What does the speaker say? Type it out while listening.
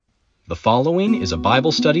The following is a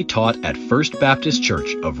Bible study taught at First Baptist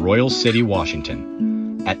Church of Royal City,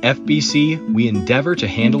 Washington. At FBC, we endeavor to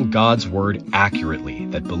handle God's Word accurately,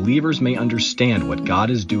 that believers may understand what God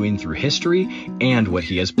is doing through history and what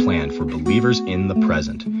He has planned for believers in the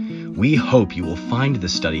present. We hope you will find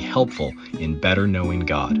this study helpful in better knowing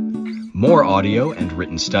God. More audio and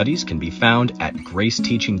written studies can be found at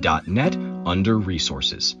graceteaching.net under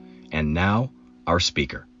Resources. And now, our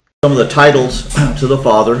speaker. Some of the titles to the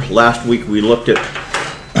Father. Last week we looked at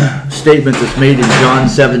statements that's made in John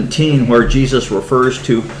 17 where Jesus refers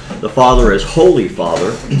to the Father as Holy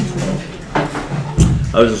Father.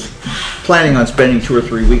 I was planning on spending 2 or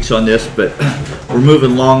 3 weeks on this, but we're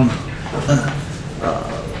moving along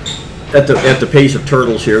at the pace of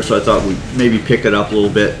turtles here, so I thought we'd maybe pick it up a little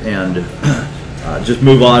bit and just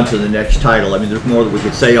move on to the next title. I mean, there's more that we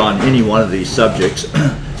could say on any one of these subjects,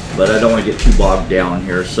 but I don't want to get too bogged down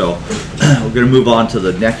here, so we're going to move on to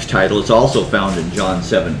the next title. It's also found in John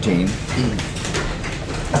 17.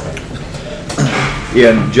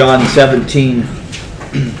 In John 17,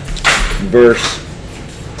 verse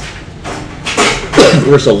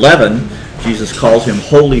 11, Jesus calls Him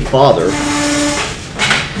Holy Father.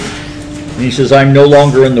 And He says, I'm no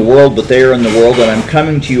longer in the world, but they are in the world, and I'm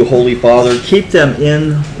coming to you, Holy Father. Keep them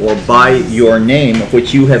in or by your name,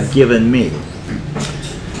 which you have given me.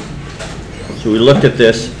 So we looked at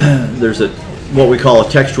this. There's what we call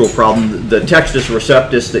a textual problem. The Textus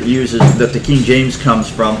Receptus that the King James comes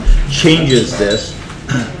from changes this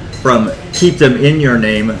from keep them in your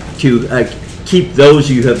name to keep those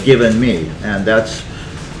you have given me. And that's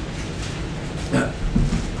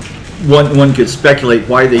one could speculate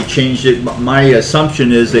why they changed it. My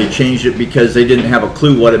assumption is they changed it because they didn't have a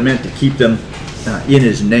clue what it meant to keep them in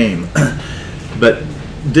His name. But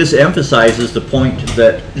this emphasizes the point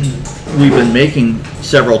that we've been making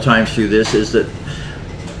several times through this, is that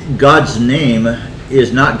God's name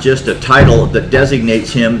is not just a title that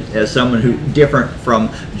designates Him as someone who different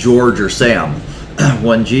from George or Sam.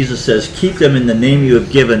 When Jesus says, keep them in the name you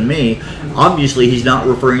have given me, obviously He's not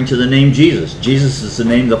referring to the name Jesus. Jesus is the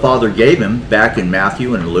name the Father gave Him back in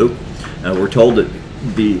Matthew and Luke. We're told that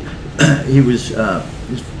He was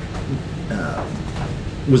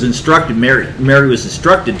instructed, Mary was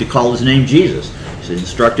instructed to call His name Jesus. She was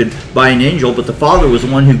instructed by an angel, but the Father was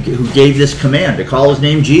the one who gave this command to call His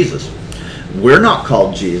name Jesus. We're not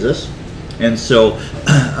called Jesus, and so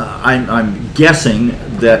I'm guessing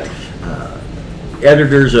that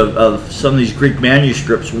editors of some of these Greek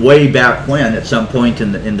manuscripts way back when, at some point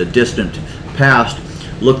in the distant past,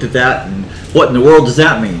 looked at that and what in the world does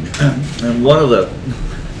that mean? And one of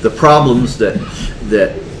the problems that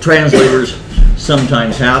translators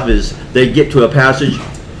sometimes have is they get to a passage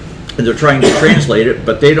and they're trying to translate it,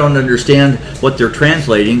 but they don't understand what they're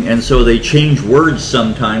translating, and so they change words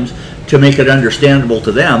sometimes to make it understandable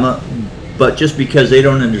to them, but just because they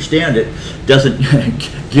don't understand it doesn't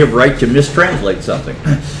give right to mistranslate something.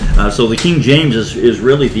 So the King James is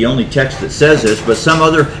really the only text that says this, but some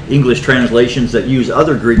other English translations that use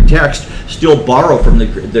other Greek text still borrow from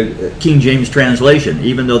the King James translation.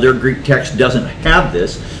 Even though their Greek text doesn't have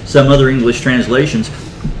this, some other English translations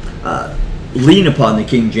lean upon the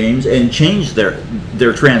King James and change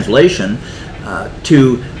their translation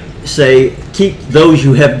to say, keep those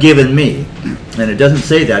you have given me. And it doesn't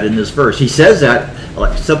say that in this verse. He says that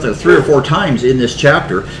like something 3 or 4 times in this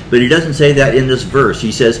chapter, but he doesn't say that in this verse.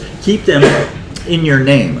 He says, keep them in your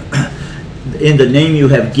name, in the name you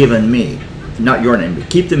have given me. Not your name, but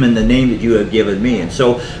keep them in the name that you have given me. And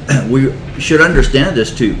so we should understand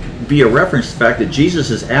this to be a reference to the fact that Jesus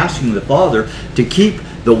is asking the Father to keep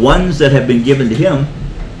the ones that have been given to Him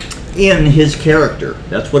in His character.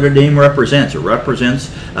 That's what a name represents. It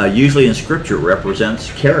represents, usually in Scripture, represents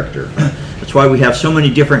character. That's why we have so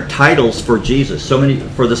many different titles for Jesus, so many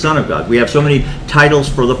for the Son of God. We have so many titles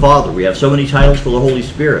for the Father. We have so many titles for the Holy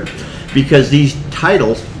Spirit. Because these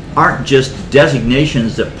titles aren't just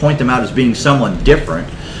designations that point them out as being someone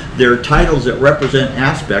different. They're titles that represent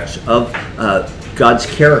aspects of God's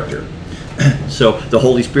character. So the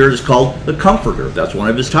Holy Spirit is called the Comforter. That's one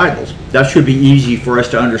of His titles. That should be easy for us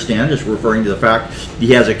to understand, just referring to the fact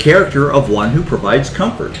He has a character of one who provides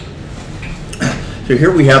comfort. So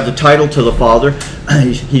here we have the title to the Father.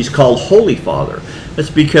 He's called Holy Father. That's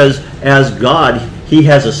because as God, He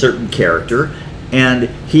has a certain character, and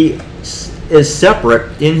He is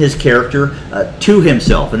separate in His character to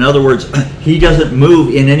Himself. In other words, He doesn't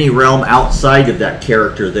move in any realm outside of that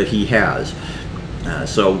character that He has.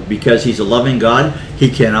 So because He's a loving God, He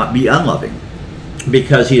cannot be unloving.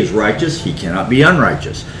 Because He is righteous, He cannot be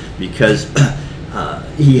unrighteous. Because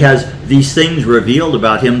He has these things revealed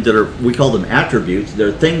about him that are, we call them attributes.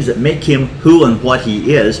 They're things that make him who and what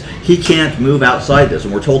he is. He can't move outside this.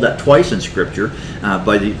 And we're told that twice in Scripture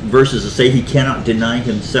by the verses that say he cannot deny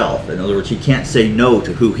himself. In other words, he can't say no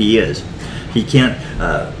to who he is. He can't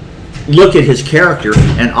look at his character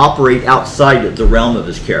and operate outside the realm of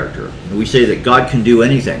his character. And we say that God can do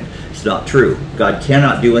anything. It's not true. God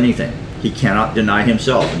cannot do anything. He cannot deny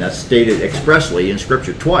himself, and that's stated expressly in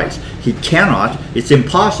Scripture twice. He cannot, it's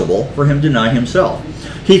impossible for him to deny himself.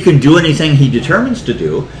 He can do anything he determines to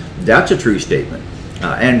do. That's a true statement.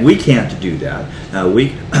 And we can't do that.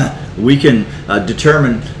 We can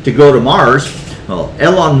determine to go to Mars. Well,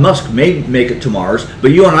 Elon Musk may make it to Mars,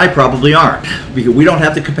 but you and I probably aren't, because we don't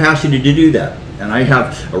have the capacity to do that. And I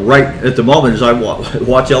have, right at the moment, as I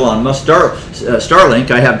watch Elon Musk Starlink,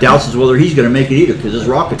 I have doubts as to whether he's going to make it either, because his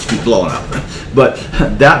rockets keep blowing up. But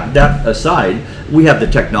that aside, we have the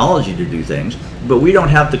technology to do things, but we don't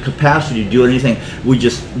have the capacity to do anything we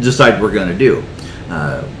just decide we're going to do.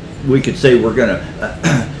 We could say we're going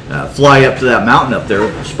to fly up to that mountain up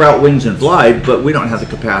there, sprout wings and fly, but we don't have the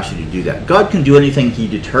capacity to do that. God can do anything he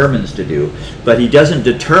determines to do, but he doesn't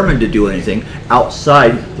determine to do anything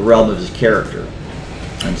outside the realm of his character.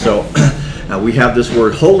 And so we have this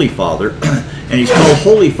word Holy Father, and he's called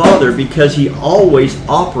Holy Father because he always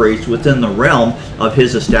operates within the realm of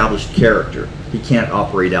his established character. He can't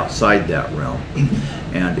operate outside that realm.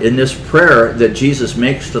 And in this prayer that Jesus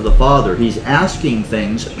makes to the Father, he's asking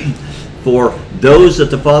things for those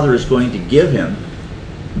that the Father is going to give him,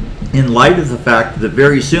 in light of the fact that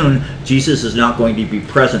very soon Jesus is not going to be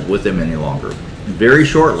present with them any longer. Very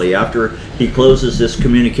shortly after he closes this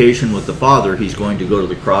communication with the Father, he's going to go to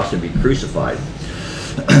the cross and be crucified.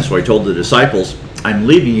 So I told the disciples, I'm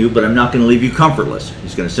leaving you, but I'm not going to leave you comfortless.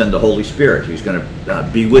 He's going to send the Holy Spirit, who's going to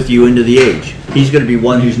be with you into the age. He's going to be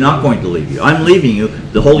one who's not going to leave you. I'm leaving you.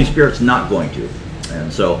 The Holy Spirit's not going to.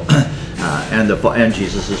 And so, and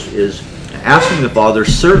Jesus is asking the Father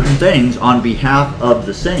certain things on behalf of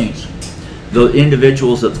the saints, the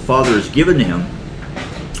individuals that the Father has given to him.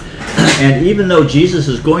 And even though Jesus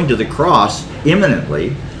is going to the cross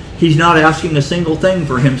imminently, he's not asking a single thing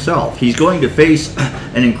for himself. He's going to face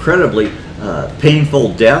an incredibly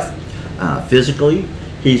painful death physically.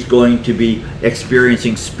 He's going to be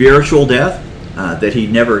experiencing spiritual death that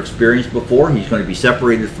he'd never experienced before. He's going to be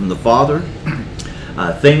separated from the Father.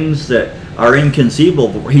 Things that are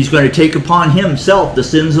inconceivable. He's going to take upon himself the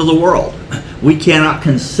sins of the world. We cannot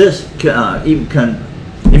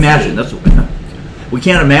imagine. We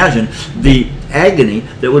can't imagine the agony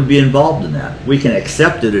that would be involved in that. We can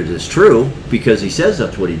accept it as true because he says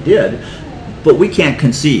that's what he did, but we can't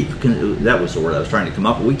conceive. That was the word I was trying to come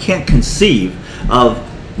up with. We can't conceive of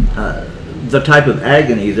the type of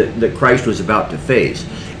agony that Christ was about to face.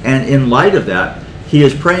 And in light of that, he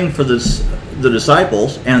is praying for the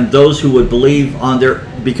disciples and those who would believe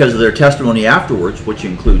because of their testimony afterwards, which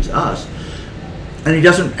includes us. And he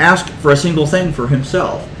doesn't ask for a single thing for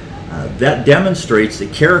himself. That demonstrates the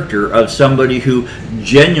character of somebody who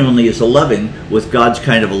genuinely is loving with God's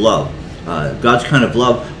kind of a love. God's kind of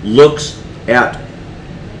love looks at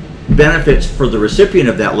benefits for the recipient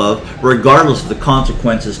of that love regardless of the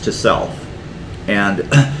consequences to self. And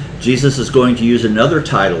Jesus is going to use another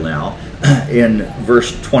title now in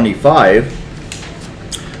verse 25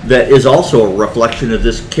 that is also a reflection of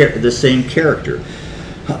this same character.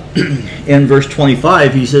 In verse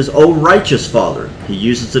 25, he says, "O righteous Father." He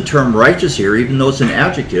uses the term righteous here, even though it's an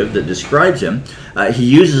adjective that describes him. He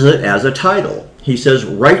uses it as a title. He says,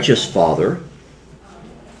 "Righteous Father,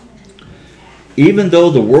 even though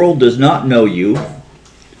the world does not know you,"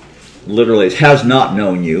 literally it has not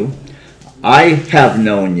known you, "I have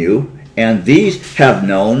known you, and these have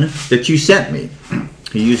known that you sent me."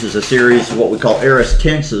 He uses a series of what we call aorist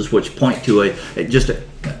tenses, which point to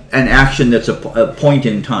an action that's a point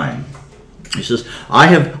in time. He says, I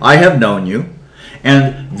have known you,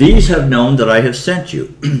 and these have known that I have sent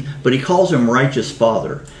you. But he calls him righteous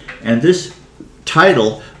Father. And this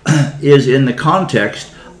title is in the context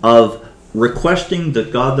of requesting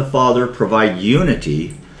that God the Father provide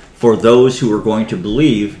unity for those who are going to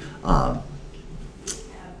believe,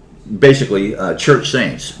 basically church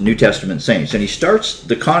saints, New Testament saints. And he starts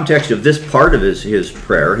the context of this part of his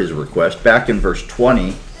prayer, his request, back in verse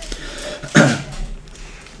 20.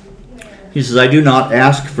 He says, "I do not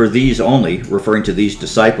ask for these only," referring to these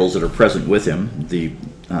disciples that are present with him, the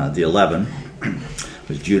 11,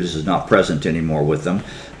 because Judas is not present anymore with them.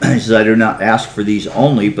 He says, "I do not ask for these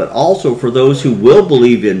only, but also for those who will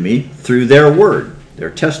believe in me through their word," their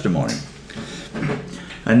testimony.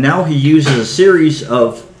 And now he uses a series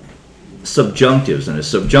of subjunctives, and a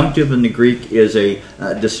subjunctive in the Greek is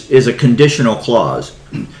a conditional clause.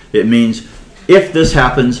 It means if this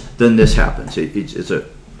happens, then this happens. It's a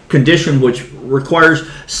condition which requires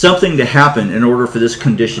something to happen in order for this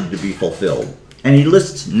condition to be fulfilled. And he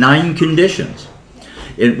lists 9 conditions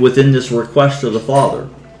within this request of the Father.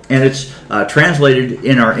 And it's translated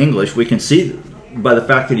in our English. We can see by the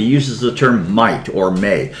fact that he uses the term might or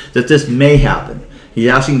may, that this may happen. He's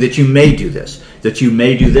asking that you may do this, that you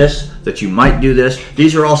may do this, that you might do this.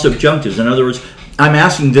 These are all subjunctives. In other words, I'm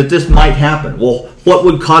asking that this might happen. Well, what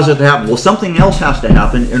would cause it to happen? Well, something else has to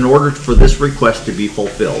happen in order for this request to be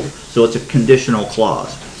fulfilled. So it's a conditional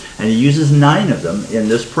clause. And he uses 9 of them in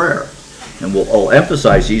this prayer. And I'll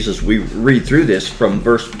emphasize these as we read through this from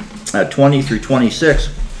verse 20 through 26.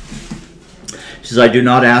 He says, I do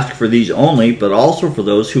not ask for these only, but also for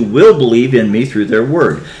those who will believe in me through their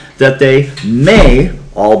word, that they may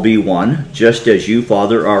all be one, just as you,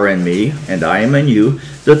 Father, are in me, and I am in you,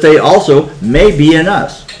 that they also may be in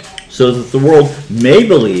us, so that the world may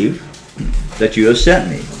believe that you have sent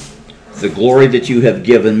me. The glory that you have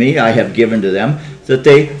given me, I have given to them, that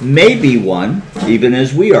they may be one, even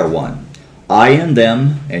as we are one. I and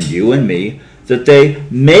them, and you and me, that they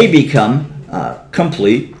may become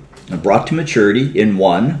complete and brought to maturity in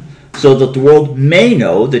one, so that the world may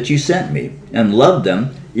know that you sent me, and loved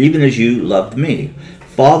them, even as you loved me.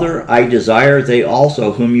 Father, I desire they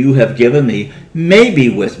also, whom you have given me, may be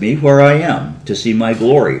with me where I am, to see my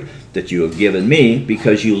glory, that you have given me,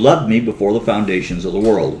 because you loved me before the foundations of the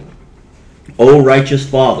world. O righteous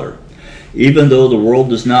Father, even though the world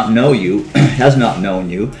does not know you, has not known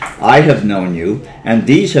you, I have known you, and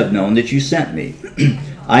these have known that you sent me.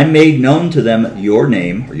 I made known to them your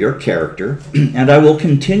name, or your character, and I will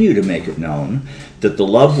continue to make it known, that the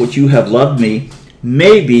love which you have loved me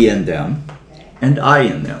may be in them, and I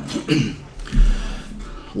in them.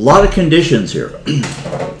 A lot of conditions here.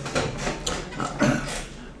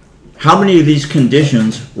 How many of these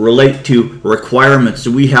conditions relate to requirements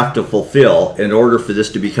that we have to fulfill in order for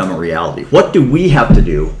this to become a reality? What do we have to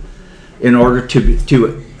do in order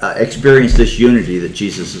to experience this unity that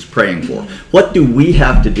Jesus is praying for? What do we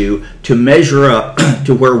have to do to measure up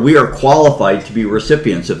to where we are qualified to be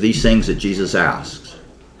recipients of these things that Jesus asks?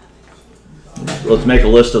 Let's make a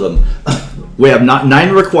list of them. We have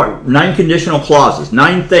 9 conditional clauses,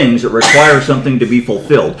 9 things that require something to be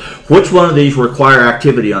fulfilled. Which one of these require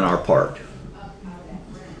activity on our part?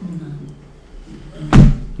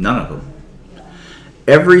 None of them.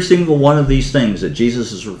 Every single one of these things that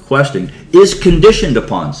Jesus is requesting is conditioned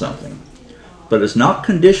upon something, but it's not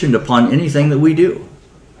conditioned upon anything that we do.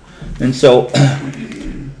 And so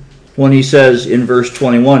when he says in verse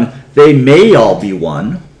 21, they may all be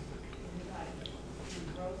one,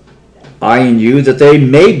 I and you, that they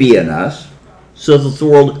may be in us, so that the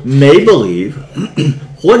world may believe.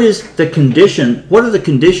 What is the condition? What are the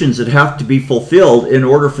conditions that have to be fulfilled in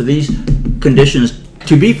order for these conditions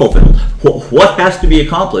to be fulfilled? What has to be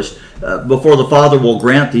accomplished before the Father will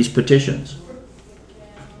grant these petitions?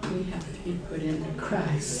 We have to be put into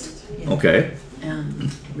Christ. Okay.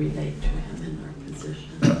 And relate to Him in our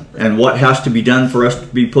position. And what has to be done for us to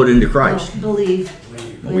be put into Christ? Believe.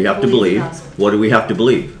 We have to believe. What do we have to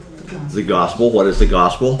believe? The gospel. What is the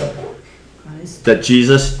gospel? Christ That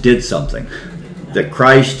Jesus did something. That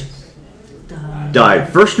Christ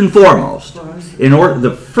died. First and foremost, in order,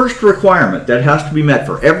 the first requirement that has to be met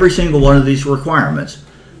for every single one of these requirements,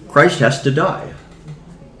 Christ has to die.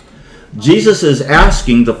 Jesus is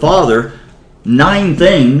asking the Father 9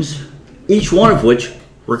 things, each one of which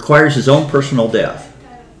requires his own personal death.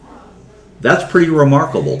 That's pretty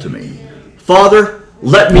remarkable to me. Father,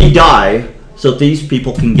 let me die so that these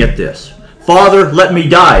people can get this. Father, let me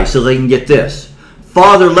die so they can get this.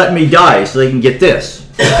 Father, let me die so they can get this,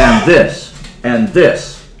 and this, and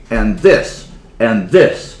this, and this, and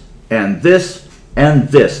this, and this, and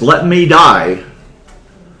this. Let me die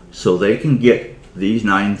so they can get these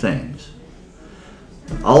 9 things.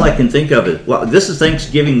 All I can think of is, well, this is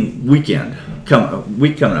Thanksgiving weekend,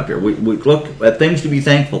 week coming up here. We look at things to be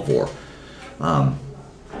thankful for.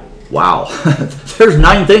 Wow, there's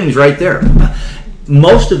 9 things right there.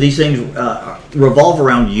 Most of these things revolve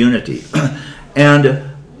around unity. And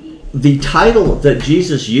the title that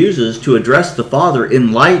Jesus uses to address the Father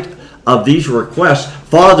in light of these requests,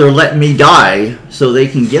 Father, let me die so they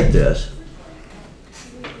can get this,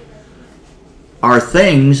 are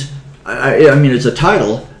things, I mean, it's a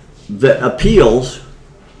title that appeals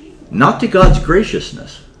not to God's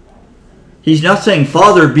graciousness. He's not saying,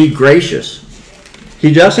 Father, be gracious.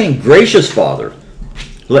 He's just saying, gracious Father,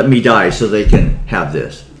 let me die so they can have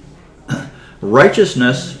this.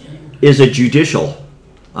 Righteousness is a judicial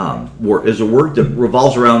is a work that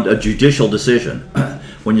revolves around a judicial decision.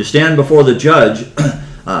 When you stand before the judge,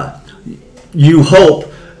 you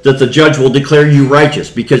hope that the judge will declare you righteous,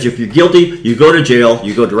 because if you're guilty, you go to jail,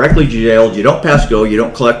 you go directly to jail, you don't pass go, you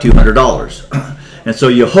don't collect $200. And so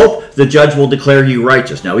you hope the judge will declare you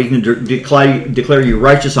righteous. Now, he can declare you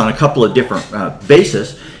righteous on a couple of different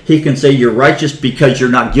bases. He can say you're righteous because you're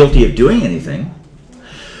not guilty of doing anything.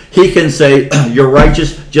 He can say you're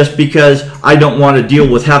righteous just because I don't want to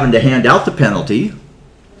deal with having to hand out the penalty.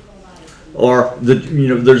 Or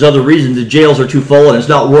there's other reasons. The jails are too full and it's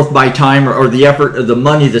not worth my time or the effort or the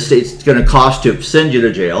money the state's going to cost to send you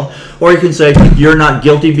to jail. Or you can say you're not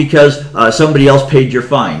guilty because somebody else paid your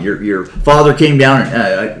fine. Your father came down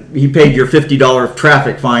and he paid your $50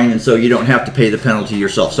 traffic fine, and so you don't have to pay the penalty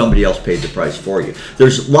yourself. Somebody else paid the price for you.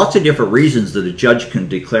 There's lots of different reasons that a judge can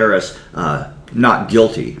declare us not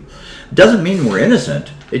guilty. Doesn't mean we're innocent.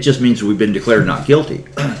 It just means we've been declared not guilty.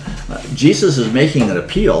 Jesus is making an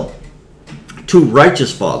appeal to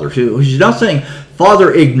righteous Father. He's not saying,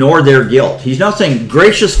 Father, ignore their guilt. He's not saying,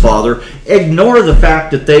 gracious Father, ignore the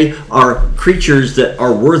fact that they are creatures that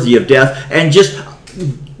are worthy of death and just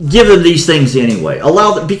give them these things anyway.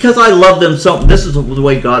 Allow them, because I love them so. This is the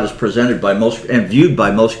way God is presented by most and viewed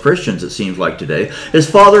by most Christians, it seems like today, is,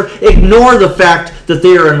 Father, ignore the fact that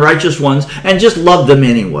they are unrighteous ones and just love them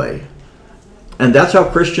anyway. And that's how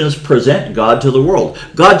Christians present God to the world.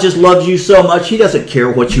 God just loves you so much, he doesn't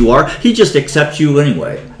care what you are. He just accepts you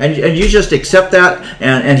anyway. And you just accept that,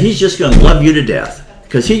 and he's just going to love you to death.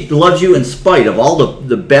 Because he loves you in spite of all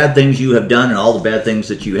the bad things you have done and all the bad things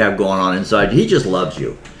that you have going on inside. He just loves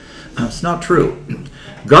you. It's not true.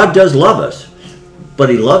 God does love us, but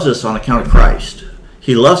he loves us on account of Christ.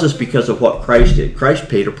 He loves us because of what Christ did. Christ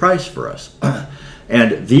paid a price for us.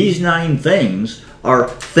 And these 9 things are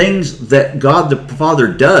things that God the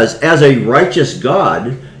Father does as a righteous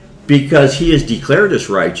God, because he has declared us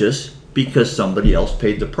righteous because somebody else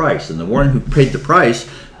paid the price. And the one who paid the price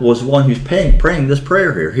was the one who's praying this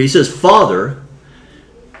prayer here. He says, Father,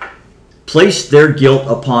 place their guilt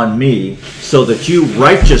upon me so that you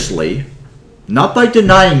righteously, not by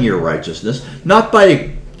denying your righteousness, not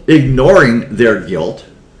by ignoring their guilt.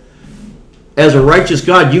 As a righteous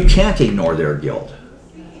God, you can't ignore their guilt.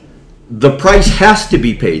 The price has to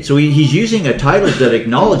be paid. So he's using a title that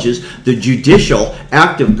acknowledges the judicial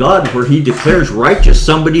act of God, where he declares righteous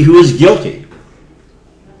somebody who is guilty.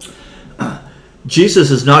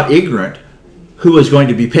 Jesus is not ignorant who is going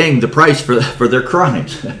to be paying the price for their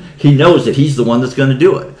crimes. He knows that he's the one that's going to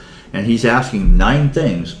do it. And he's asking 9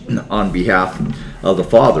 things on behalf of the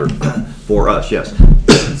Father for us. Yes?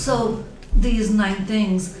 So these 9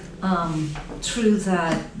 things, true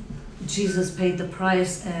that Jesus paid the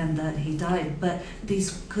price and that he died, but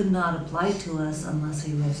these could not apply to us unless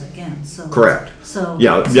he rose again. So correct. So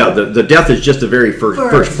the death is just the very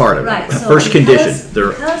first part of it. Right. So first condition.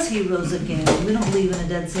 Because he rose again, we don't believe in a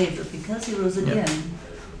dead Savior. Because he rose again,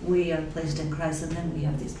 we are placed in Christ, and then we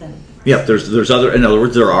have these benefits. Yeah, there's other. In other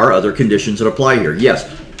words, there are other conditions that apply here.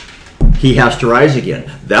 Yes. He has to rise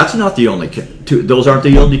again. That's not the only two. Those aren't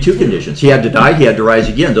the only 2 conditions. He had to die. He had to rise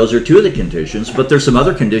again. Those are 2 of the conditions. But there's some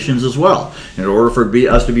other conditions as well. In order for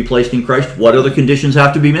us to be placed in Christ, what other conditions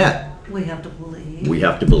have to be met? We have to believe. We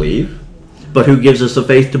have to believe. But who gives us the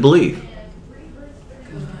faith to believe?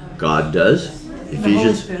 God does.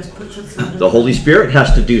 Ephesians. The Holy Spirit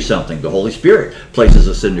has to do something. The Holy Spirit places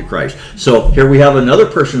us into Christ. So here we have another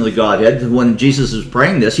person of the Godhead. When Jesus is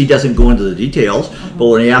praying this, he doesn't go into the details, but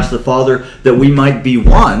when he asks the Father that we might be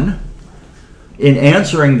one, in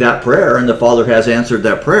answering that prayer, and the Father has answered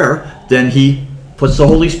that prayer, then he puts the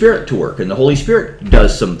Holy Spirit to work, and the Holy Spirit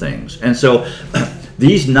does some things. And so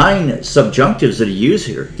these 9 subjunctives that he uses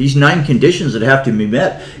here, these 9 conditions that have to be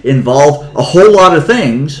met, involve a whole lot of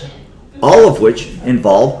things, all of which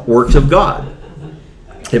involve works of God.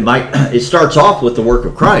 It starts off with the work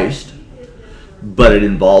of Christ, but it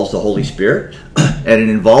involves the Holy Spirit, and it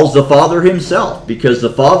involves the Father himself, because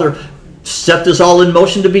the Father set this all in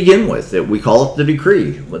motion to begin with. We call it the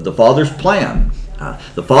decree, the Father's plan.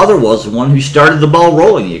 The Father was the one who started the ball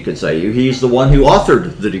rolling, you could say. He's the one who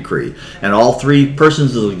authored the decree. And all 3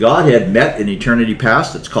 persons of the Godhead met in eternity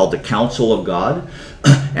past. It's called the Council of God.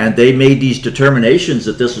 And they made these determinations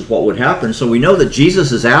that this is what would happen. So we know that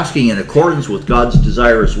Jesus is asking in accordance with God's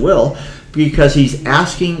desirous will, because he's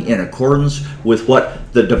asking in accordance with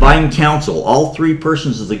what the divine council, all 3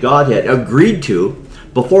 persons of the Godhead, agreed to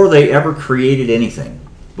before they ever created anything.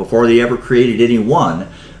 Before they ever created anyone,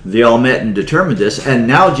 they all met and determined this. And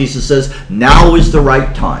now Jesus says, now is the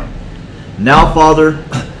right time. Now, Father,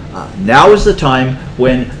 now is the time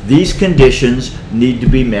when these conditions need to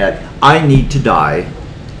be met. I need to die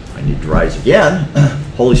I need to rise again.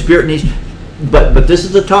 Holy Spirit needs, but this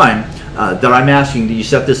is the time that I'm asking that you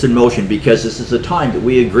set this in motion, because this is the time that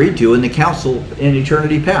we agreed to in the council in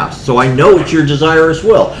eternity past. So I know it's your desirous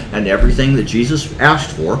will, and everything that Jesus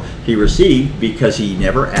asked for, he received, because he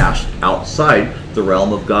never asked outside the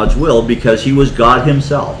realm of God's will, because he was God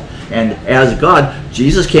himself. And as God,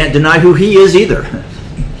 Jesus can't deny who he is either.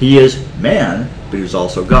 He is man, but he was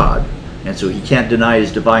also God. And so he can't deny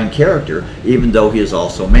his divine character, even though he is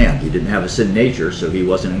also man. He didn't have a sin nature, so he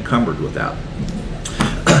wasn't encumbered with that.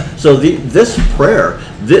 So this prayer,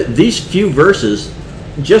 these few verses,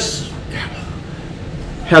 just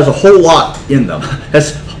has a whole lot in them.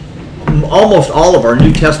 Almost all of our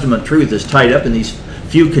New Testament truth is tied up in these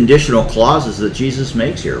few conditional clauses that Jesus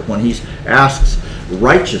makes here when he asks,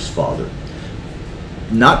 righteous Father.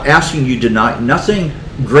 Not asking you deny, not saying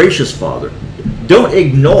gracious Father. Don't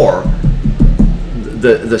ignore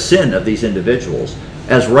the sin of these individuals.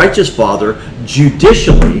 As righteous Father,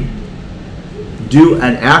 judicially do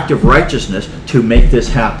an act of righteousness to make this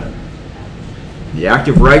happen. The act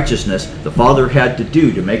of righteousness the Father had to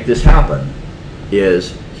do to make this happen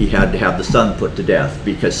is he had to have the Son put to death,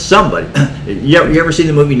 because somebody, you ever seen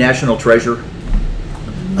the movie National Treasure?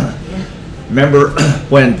 Remember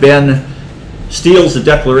when Ben steals the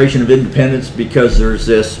Declaration of Independence because there's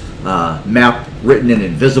this map written in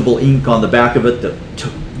invisible ink on the back of it that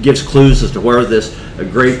gives clues as to where this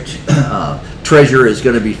great treasure is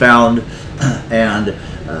going to be found, and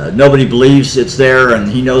nobody believes it's there, and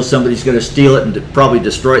he knows somebody's going to steal it and probably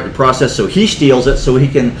destroy it in the process, so he steals it so he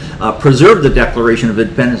can preserve the Declaration of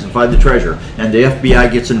Independence and find the treasure. And the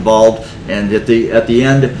FBI gets involved, and at the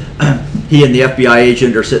end, he and the FBI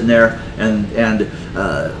agent are sitting there, and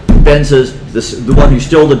Ben says, the one who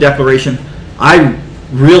stole the Declaration, I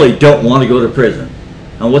really don't want to go to prison.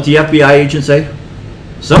 And what the FBI agent say?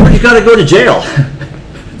 Somebody's got to go to jail.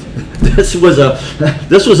 This was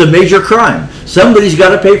a major crime. Somebody's got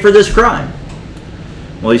to pay for this crime.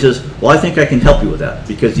 Well, he says, well, I think I can help you with that,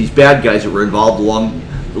 because these bad guys that were involved along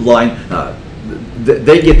the line,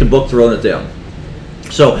 they get the book thrown at them.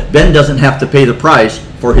 So Ben doesn't have to pay the price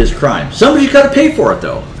for his crime. Somebody's got to pay for it,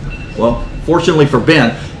 though. Well, fortunately for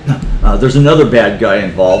Ben, there's another bad guy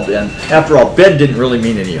involved, and after all, Ben didn't really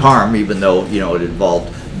mean any harm, even though it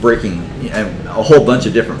involved breaking a whole bunch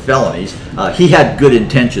of different felonies. He had good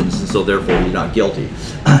intentions, and so therefore he's not guilty.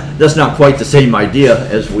 That's not quite the same idea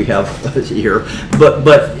as we have here,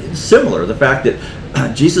 but similar. The fact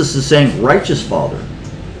that Jesus is saying, righteous Father,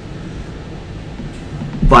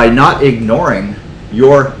 by not ignoring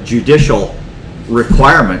your judicial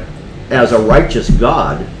requirement as a righteous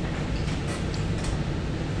God,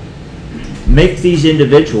 make these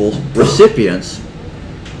individuals recipients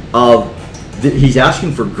of, he's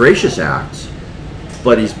asking for gracious acts,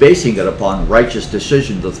 but he's basing it upon righteous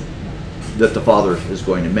decisions that the Father is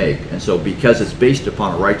going to make. And so because it's based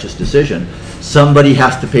upon a righteous decision, somebody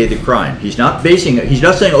has to pay the crime. He's not basing it, he's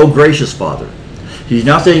not saying, oh, gracious Father. He's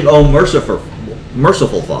not saying, oh,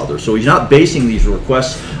 merciful Father. So he's not basing these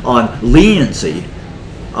requests on leniency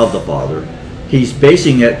of the Father. He's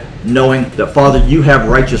basing it knowing that, Father, you have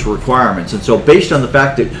righteous requirements. And so based on the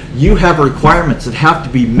fact that you have requirements that have to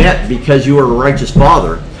be met because you are a righteous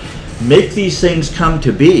Father, make these things come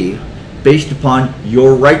to be based upon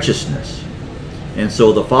your righteousness. And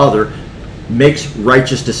so the Father makes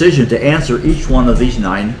righteous decision to answer each one of these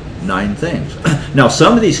nine things. Now,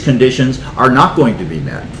 some of these conditions are not going to be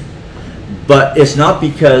met, but it's not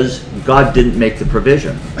because God didn't make the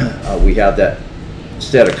provision. We have that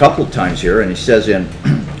said a couple of times here, and he says in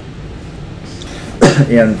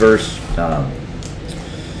verse, I'm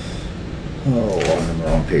on the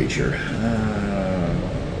wrong page here.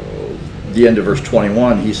 The end of verse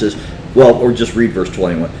 21, he says, well, or just read verse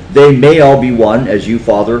 21. They may all be one, as you,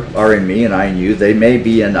 Father, are in me and I in you. They may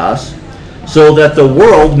be in us, so that the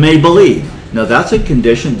world may believe. Now, that's a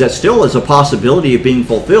condition that still is a possibility of being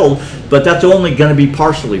fulfilled, but that's only going to be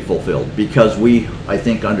partially fulfilled, because we, I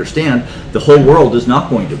think, understand the whole world is not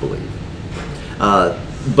going to believe.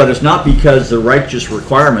 But it's not because the righteous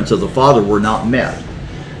requirements of the Father were not met.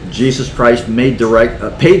 Jesus Christ paid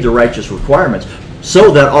the righteous requirements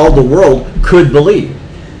so that all the world could believe.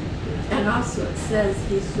 And also it says,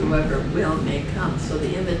 he's whoever will may come, so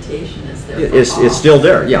the invitation is there. It's still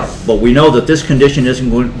there, yeah. But we know that this condition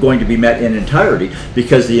isn't going to be met in entirety,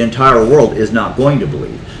 because the entire world is not going to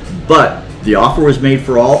believe. But the offer was made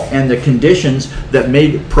for all, and the conditions that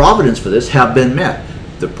made providence for this have been met.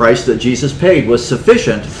 The price that Jesus paid was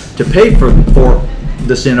sufficient to pay for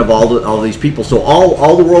the sin of all these people. So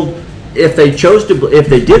all the world, if they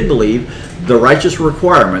did believe, the righteous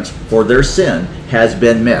requirements for their sin has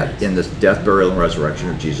been met in the death, burial, and resurrection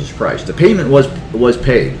of Jesus Christ. The payment was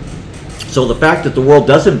paid. So the fact that the world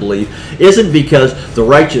doesn't believe isn't because the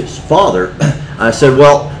righteous Father said,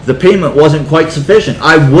 well, the payment wasn't quite sufficient.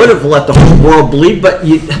 I would have let the whole world believe, but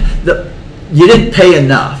you didn't pay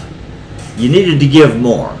enough. You needed to give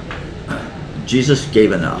more. Jesus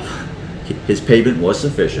gave enough. His payment was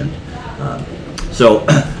sufficient. So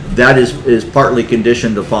that is partly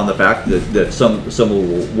conditioned upon the fact that some of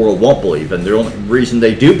the world won't believe. And the only reason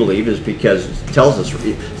they do believe is because it tells us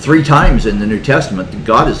 3 times in the New Testament that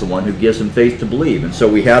God is the one who gives them faith to believe. And so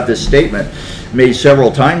we have this statement made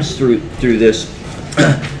several times through this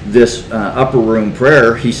upper room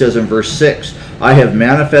prayer. He says in verse 6, I have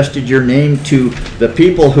manifested your name to the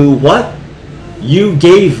people who, what? You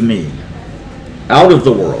gave me out of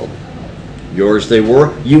the world. Yours they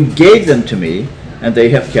were. You gave them to me, and they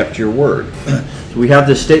have kept your word. So we have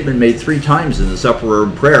this statement made 3 times in this upper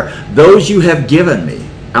room prayer. Those you have given me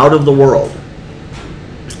out of the world.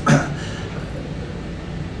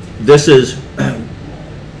 This is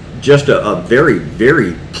just a very,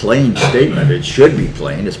 very plain statement. It should be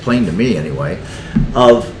plain. It's plain to me anyway.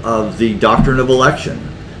 Of the doctrine of election.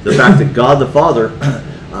 The fact that God the Father,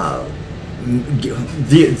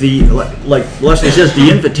 like Leslie says,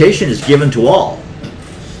 the invitation is given to all.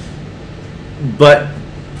 But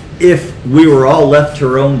if we were all left to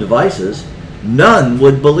our own devices, none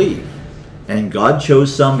would believe. And God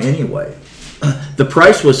chose some anyway. The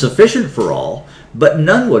price was sufficient for all, but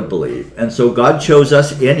none would believe. And so God chose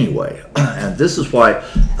us anyway. And this is why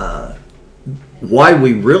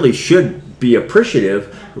we really should be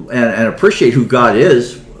appreciative and appreciate who God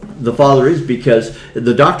is, the Father is, because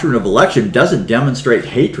the doctrine of election doesn't demonstrate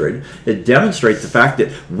hatred. It demonstrates the fact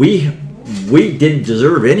that we didn't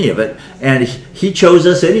deserve any of it, and he chose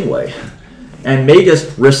us anyway and made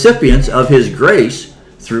us recipients of his grace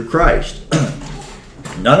through Christ.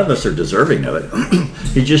 None of us are deserving of it.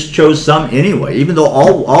 He just chose some anyway. Even though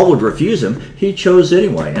all would refuse him, he chose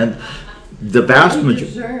anyway. And the vast majority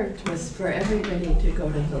deserved was for everybody to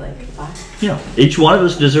go to the lake of fire. Yeah, each one of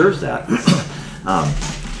us deserves that.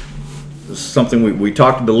 Something we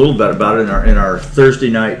talked a little bit about in our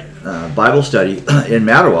Thursday night Bible study in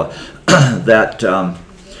Mattawa, that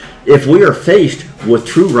if we are faced with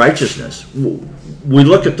true righteousness, we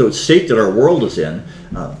look at the state that our world is in.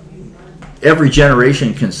 Every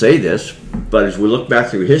generation can say this, but as we look back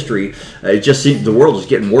through history, it just seems the world is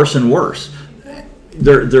getting worse and worse.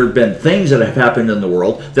 There have been things that have happened in the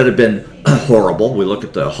world that have been horrible. We look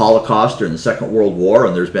at the Holocaust during the Second World War,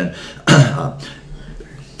 and there's been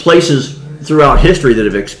places throughout history that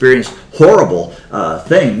have experienced horrible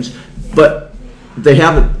things, but they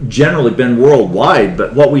haven't generally been worldwide.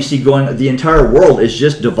 But what we see going, the entire world is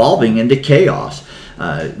just devolving into chaos.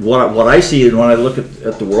 What I see, and when I look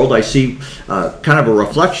at the world, I see kind of a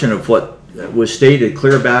reflection of what was stated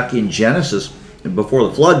clear back in Genesis before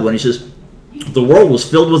the flood, when he says the world was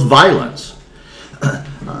filled with violence.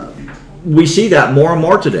 We see that more and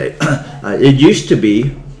more today. It used to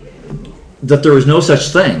be that there was no such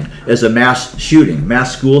thing as a mass shooting,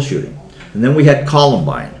 mass school shooting. And then we had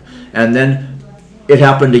Columbine. And then it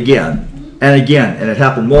happened again and again. And it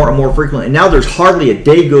happened more and more frequently. And now there's hardly a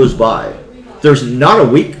day goes by. There's not a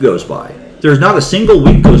week goes by. There's not a single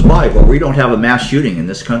week goes by where we don't have a mass shooting in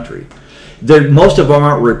this country. Most of them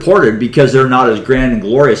aren't reported because they're not as grand and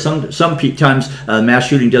glorious. Some times mass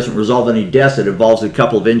shooting doesn't resolve any deaths. It involves a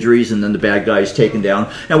couple of injuries and then the bad guy is taken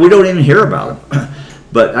down. And we don't even hear about them.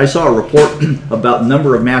 But I saw a report about the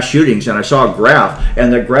number of mass shootings, and I saw a graph,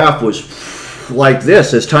 and the graph was like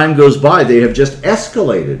this. As time goes by, they have just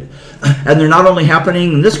escalated. And they're not only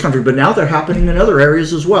happening in this country, but now they're happening in other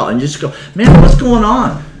areas as well. And you just go, man, what's going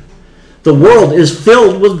on? The world is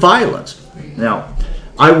filled with violence. Now,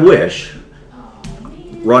 I wish,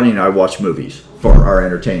 Ronnie and I watch movies for our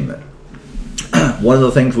entertainment. One of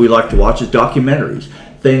the things we like to watch is documentaries.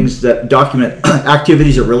 Things that document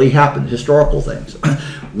activities that really happened, historical things.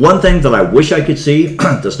 One thing that I wish I could see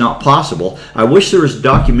that's not possible, I wish there was a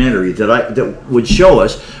documentary that would show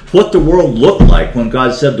us what the world looked like when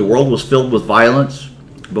God said the world was filled with violence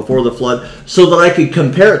before the flood, so that I could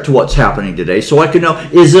compare it to what's happening today, so I could know,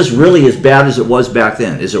 is this really as bad as it was back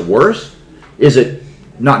then? Is it worse? Is it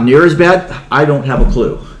not near as bad? I don't have a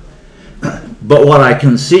clue. But what I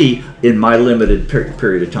can see in my limited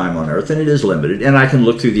period of time on earth, and it is limited, and I can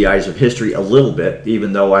look through the eyes of history a little bit,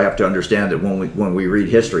 even though I have to understand that when we read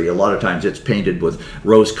history, a lot of times it's painted with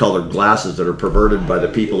rose-colored glasses that are perverted by the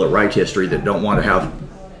people that write history that don't want to have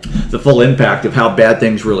the full impact of how bad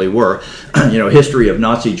things really were. History of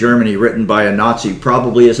Nazi Germany written by a Nazi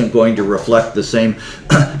probably isn't going to reflect the same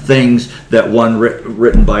things that one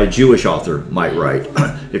written by a Jewish author might write,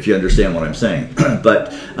 if you understand what I'm saying.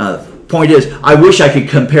 But point is, I wish I could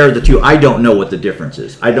compare the two. I don't know what the difference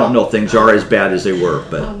is. I don't know if things are as bad as they were.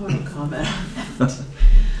 But I want to comment on that.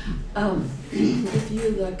 If you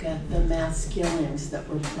look at the mass killings that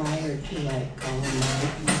were prior to like Columbine,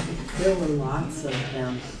 there were lots of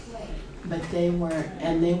them, but they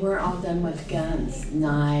were all done with guns,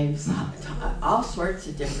 knives, all sorts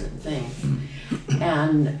of different things,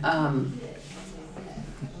 and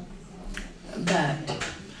but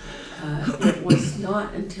it was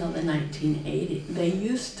not until the 1980s. They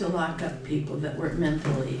used to lock up people that were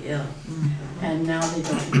mentally ill, and now they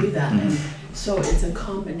don't do that. And so it's a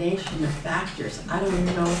combination of factors. I don't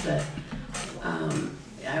even know that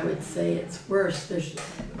I would say it's worse. The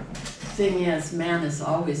thing is, man has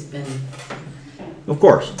always been, of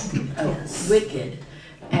course, wicked,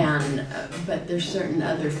 and but there's certain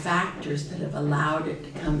other factors that have allowed it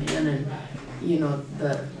to come in, and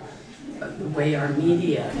the way our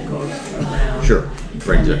media goes around. Sure,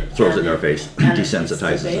 throws it in our face,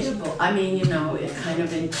 desensitizes us. Debatable. I mean, it kind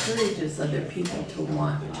of encourages other people to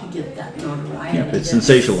want to get that notoriety. Yeah, it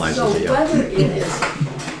sensationalizes it. So whether it is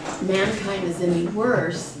mankind is any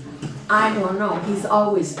worse, I don't know. He's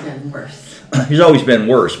always been worse. He's always been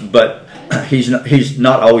worse, but he's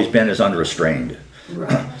not always been as unrestrained.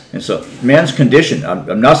 Right. And so man's condition,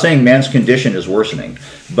 I'm not saying man's condition is worsening,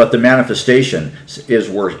 but the manifestation is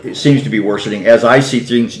it seems to be worsening as I see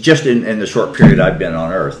things just in the short period I've been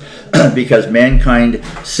on earth. Because mankind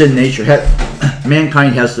has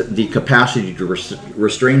the capacity to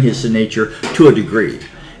restrain his sin nature to a degree.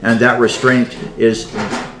 And that restraint is,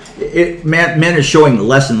 man is showing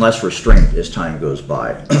less and less restraint as time goes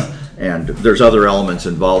by. And there's other elements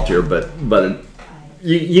involved here, but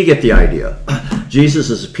you get the idea. Jesus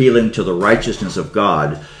is appealing to the righteousness of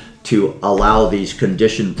God to allow these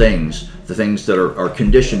conditioned things, the things that are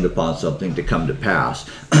conditioned upon something, to come to pass.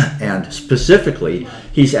 And specifically,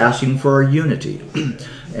 he's asking for our unity.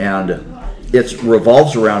 And it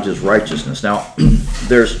revolves around his righteousness. Now,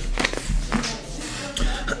 there's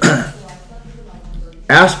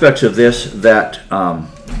aspects of this that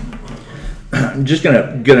I'm just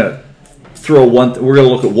gonna throw one. We're gonna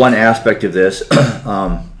look at one aspect of this.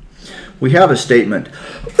 We have a statement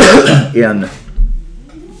in,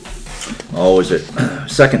 is it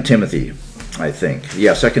 2 Timothy, I think.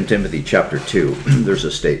 Yeah, 2 Timothy chapter 2. There's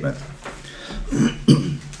a statement.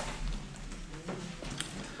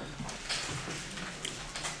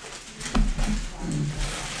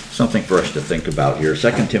 Something for us to think about here.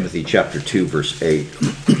 2 Timothy chapter 2, verse 8.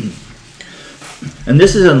 And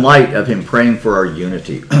this is in light of him praying for our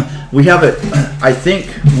unity. We have it, I think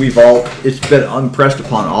it's been impressed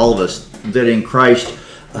upon all of us that in Christ,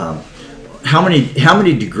 how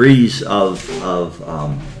many degrees of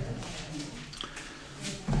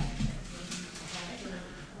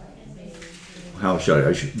how should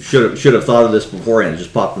I should have thought of this beforehand. It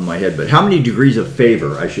just popped in my head. But how many degrees of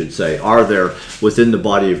favor, I should say, are there within the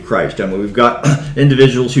body of Christ? I mean, we've got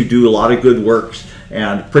individuals who do a lot of good works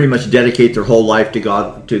and pretty much dedicate their whole life to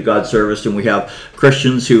God's service, and we have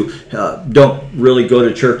Christians who don't really go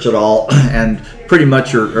to church at all and pretty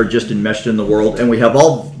much are just enmeshed in the world, and we have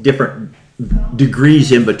all different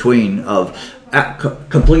degrees in between of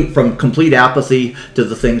complete apathy to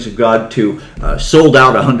the things of God to sold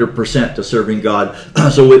out 100% to serving God.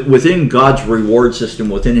 So within God's reward system,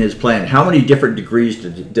 within his plan, how many different degrees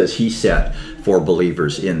does he set for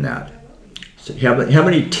believers in that? So how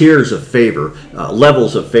many tiers of favor,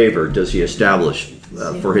 levels of favor does he establish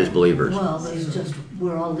for his believers? Well,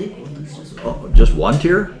 we're all equal. It's just one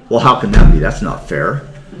tier? Well, how can that be? That's not fair.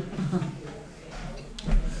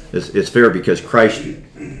 It's fair because Christ,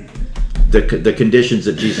 the conditions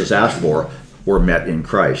that Jesus asked for were met in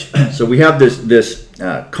Christ. So we have this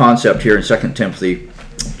concept here in 2 Timothy.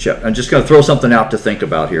 I'm just going to throw something out to think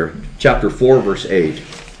about here. Chapter 4, verse 8.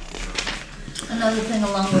 Another thing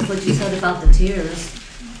along with what you said about the tiers,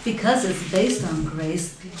 because it's based on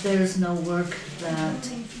grace, there's no work that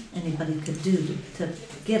anybody could do to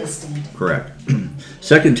get a standing. Correct.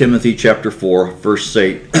 2 Timothy chapter 4, verse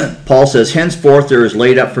 8. Paul says, "Henceforth there is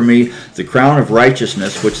laid up for me the crown of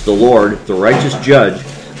righteousness, which the Lord, the righteous judge,"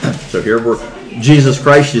 so here Jesus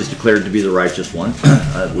Christ is declared to be the righteous one,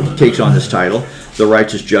 which takes on this title, "the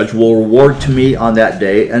righteous judge, will reward to me on that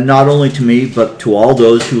day, and not only to me, but to all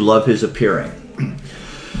those who love his appearing."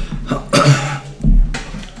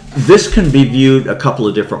 This can be viewed a couple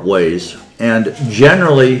of different ways, and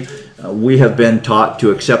generally we have been taught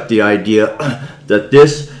to accept the idea that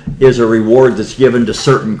this is a reward that's given to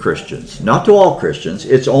certain Christians, not to all Christians.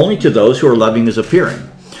 It's only to those who are loving his appearing.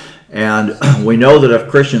 And we know that if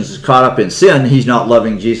Christians is caught up in sin, he's not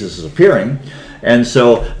loving Jesus' appearing. And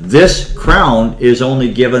so this crown is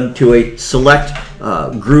only given to a select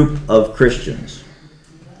group of Christians.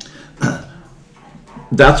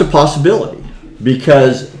 That's a possibility,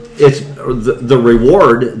 because it's the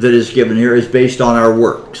reward that is given here is based on our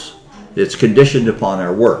works. It's conditioned upon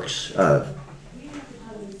our works. At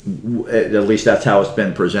least that's how it's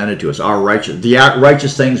been presented to us. The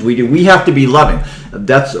righteous things we do, we have to be loving.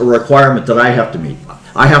 That's a requirement that I have to meet.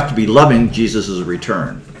 I have to be loving Jesus'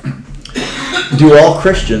 return. Do all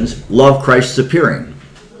Christians love Christ's appearing?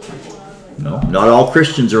 No. Not all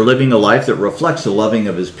Christians are living a life that reflects the loving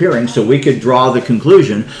of his appearing, so we could draw the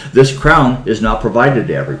conclusion this crown is not provided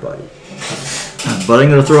to everybody. But I'm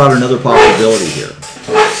going to throw out another possibility here.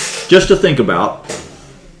 Just to think about,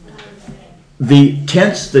 the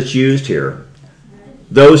tense that's used here,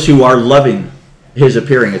 those who are loving his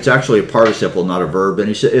appearing, it's actually a participle, not a verb, and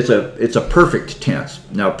it's a perfect tense.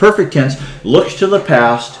 Now, perfect tense looks to the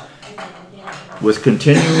past with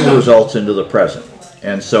continuing results into the present.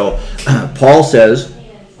 And so Paul says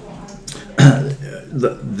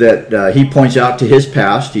that he points out to his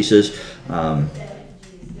past. He says,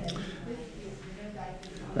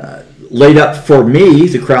 laid up for me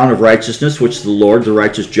the crown of righteousness, which the Lord, the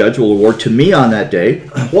righteous judge, will award to me on that day.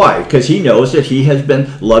 Why? Because he knows that he has been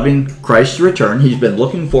loving Christ's return. He's been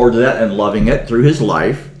looking forward to that and loving it through his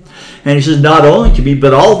life. And he says, not only to me,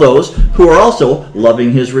 but all those who are also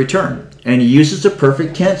loving his return. And he uses the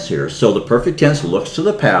perfect tense here. So the perfect tense looks to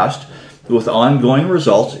the past with ongoing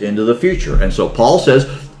results into the future. And so Paul says,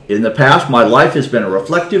 in the past, my life has been a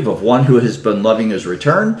reflective of one who has been loving his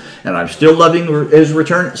return, and I'm still loving his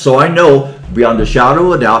return. So I know, beyond a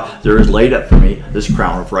shadow of a doubt, there is laid up for me this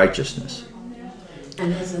crown of righteousness.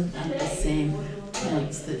 And isn't that the same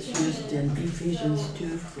tense that's used in Ephesians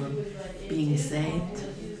 2 for being saved?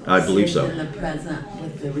 I believe so. In the present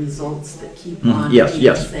with the results that keep on being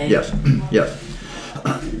Yes.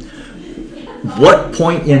 What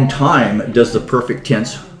point in time does the perfect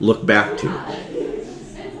tense look back to?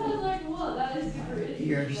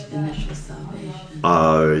 Your initial salvation.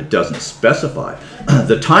 It doesn't specify.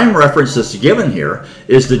 The time reference that's given here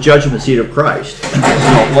is the judgment seat of Christ. So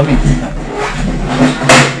let me.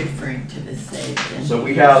 Referring to the saved. So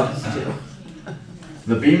we have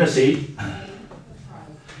the Bema seat.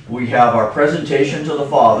 We have our presentation to the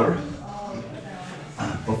Father.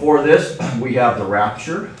 Before this, we have the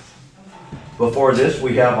rapture. Before this,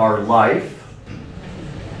 we have our life.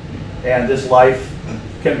 And this life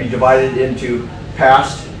can be divided into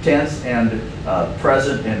past tense and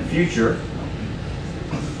present and future.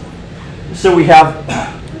 So we have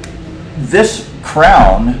this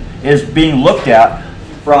crown is being looked at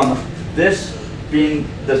from this being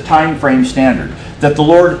the time frame standard that the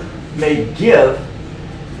Lord may give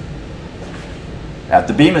at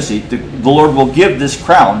the Bema seat. The Lord will give this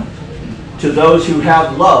crown to those who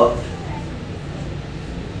have loved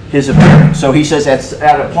his appearing. So he says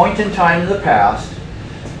at a point in time in the past,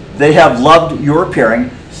 they have loved your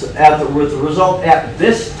appearing. With the result, at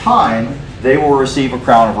this time, they will receive a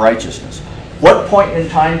crown of righteousness. What point in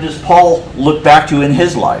time does Paul look back to in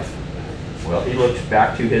his life? Well, he looks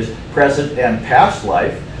back to his present and past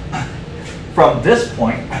life. From this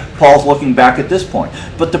point, Paul's looking back at this point.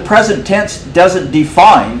 But the present tense doesn't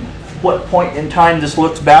define what point in time this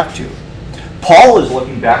looks back to. Paul is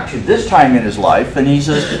looking back to this time in his life, and he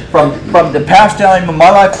says, from the past time of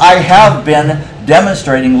my life, I have been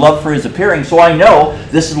demonstrating love for his appearing, so I know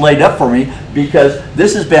this is laid up for me because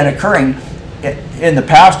this has been occurring in the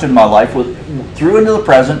past in my life, through into the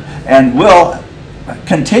present, and will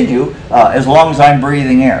continue as long as I'm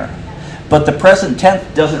breathing air. But the present tense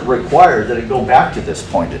doesn't require that it go back to this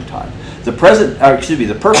point in time. The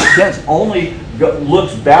perfect tense only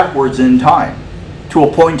looks backwards in time to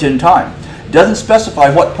a point in time. It doesn't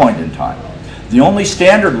specify what point in time. The only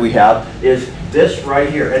standard we have is this right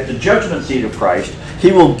here. At the judgment seat of Christ,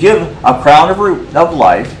 he will give a crown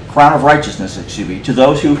of righteousness, to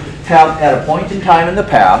those who have at a point in time in the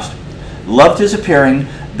past loved his appearing,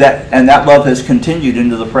 and that love has continued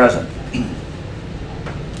into the present.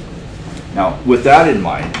 Now, with that in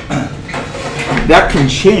mind, that can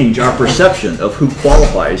change our perception of who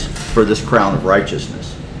qualifies for this crown of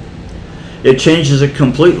righteousness. It changes it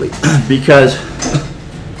completely because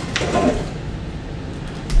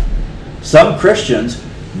some Christians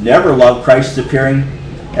never love Christ's appearing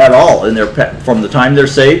at all from the time they're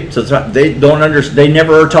saved to the time they don't understand. They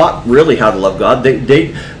never are taught really how to love God.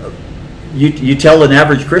 You tell an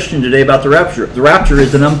average Christian today about the rapture. The rapture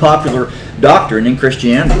is an unpopular doctrine in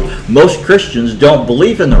Christianity. Most Christians don't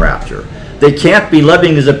believe in the rapture. They can't be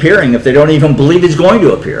loving his appearing if they don't even believe he's going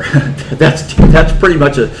to appear. That's pretty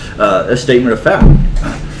much a statement of fact.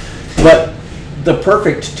 But the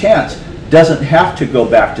perfect tense doesn't have to go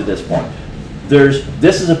back to this point.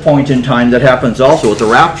 This is a point in time that happens also at the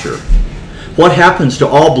rapture. What happens to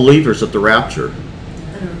all believers at the rapture?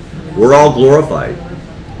 We're all glorified.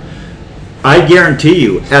 I guarantee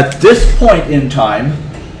you, at this point in time,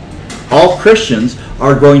 all Christians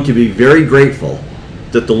are going to be very grateful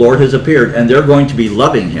that the Lord has appeared, and they're going to be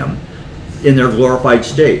loving him in their glorified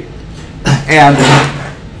state. And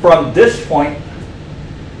from this point,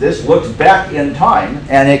 this looks back in time,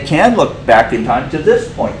 and it can look back in time to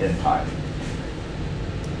this point in time,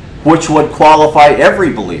 which would qualify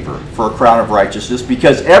every believer for a crown of righteousness,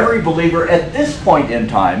 because every believer at this point in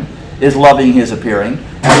time is loving his appearing.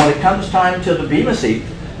 And when it comes time to the Bema seat,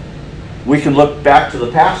 we can look back to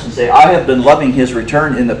the past and say, I have been loving his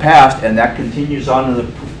return in the past, and that continues on in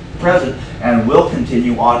the present and will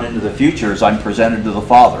continue on into the future as I'm presented to the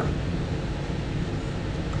Father.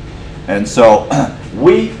 And so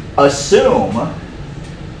we assume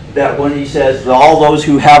that when he says all those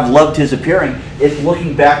who have loved his appearing, it's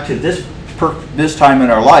looking back to this time in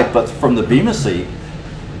our life. But from the Bema seat,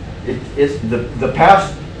 the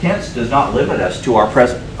past tense does not limit us to our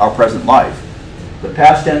present life. The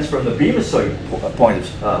past tense from the Bema seat point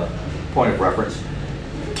of reference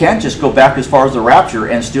can't just go back as far as the rapture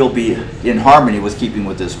and still be in harmony with keeping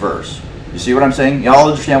with this verse. You see what I'm saying? Y'all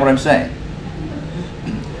understand what I'm saying?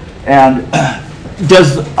 And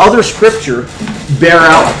does other scripture bear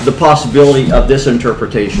out the possibility of this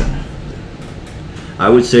interpretation? I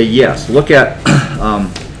would say yes. Look at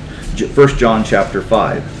 1 John chapter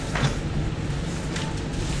 5.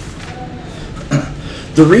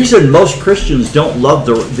 The reason most Christians don't love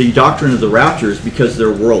the doctrine of the rapture is because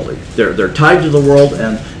they're worldly. They're tied to the world,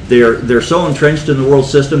 and they're so entrenched in the world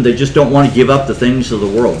system, they just don't want to give up the things of the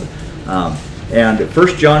world. And 1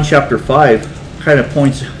 John chapter 5 kind of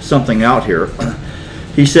points something out here.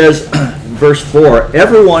 He says, verse 4,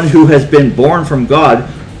 everyone who has been born from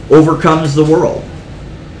God overcomes the world.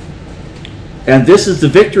 And this is the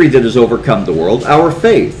victory that has overcome the world, our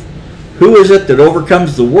faith. Who is it that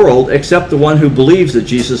overcomes the world except the one who believes that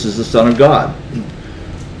Jesus is the Son of God?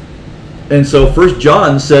 And so 1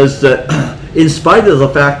 John says that in spite of the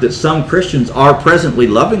fact that some Christians are presently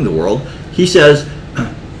loving the world, he says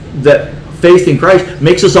that faith in Christ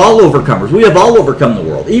makes us all overcomers. We have all overcome the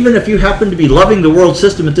world. Even if you happen to be loving the world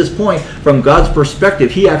system at this point, from God's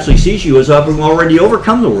perspective, he actually sees you as having already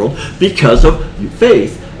overcome the world because of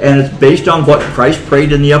faith. And it's based on what Christ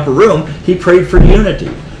prayed in the upper room. He prayed for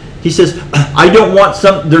unity. He says, I don't want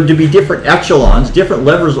there to be different echelons, different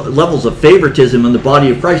levels of favoritism in the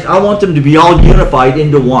body of Christ. I want them to be all unified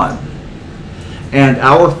into one. And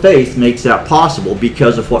our faith makes that possible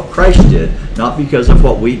because of what Christ did, not because of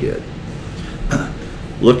what we did.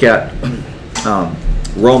 Look at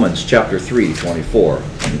Romans chapter 3, 24.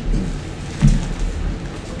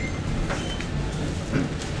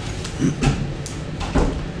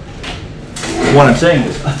 What I'm saying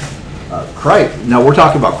is, Christ. Now we're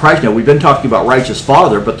talking about Christ. Now we've been talking about righteous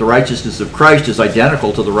Father, but the righteousness of Christ is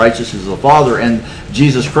identical to the righteousness of the Father, and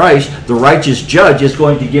Jesus Christ, the righteous Judge, is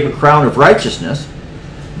going to give a crown of righteousness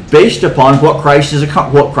based upon what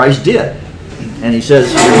Christ did. And he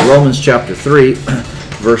says here in Romans chapter 3,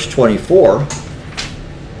 verse 24,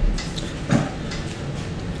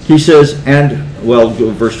 he says,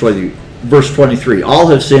 verse 23, all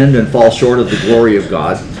have sinned and fall short of the glory of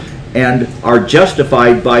God, and are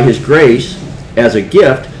justified by his grace as a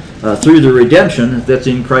gift through the redemption that's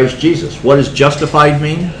in Christ Jesus. What does justified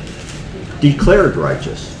mean? Declared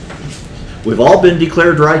righteous. We've all been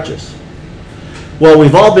declared righteous. Well,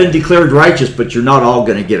 we've all been declared righteous, but you're not all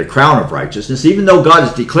going to get a crown of righteousness. Even though God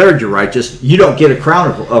has declared you righteous, you don't get a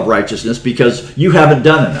crown of righteousness because you haven't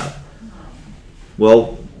done enough.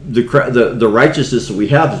 Well, the righteousness that we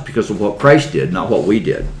have is because of what Christ did, not what we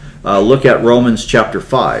did. Look at Romans chapter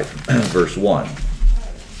 5, verse 1.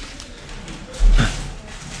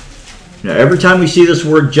 Now, every time we see this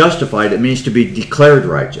word justified, it means to be declared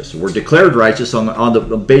righteous. We're declared righteous on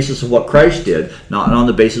the basis of what Christ did, not on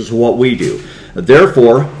the basis of what we do.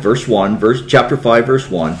 Therefore, chapter 5,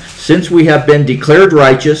 verse 1, since we have been declared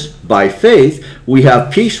righteous by faith, we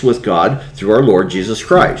have peace with God through our Lord Jesus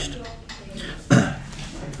Christ.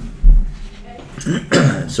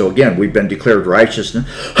 So again, we've been declared righteous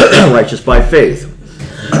by faith.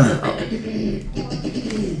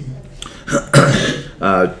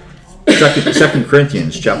 2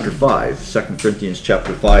 Corinthians chapter 5. 2 Corinthians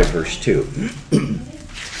chapter 5, verse 2.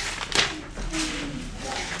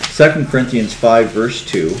 2 Corinthians 5, verse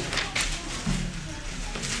 2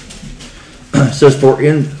 says, for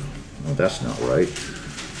in... Oh, that's not right.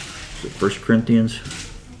 Is it 1 Corinthians?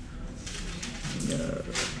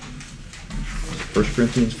 1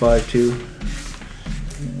 Corinthians 5, 2?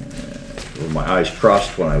 My eyes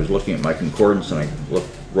crossed when I was looking at my concordance and I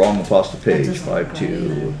looked wrong across the page.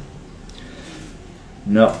 5:2.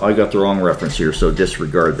 No, I got the wrong reference here, so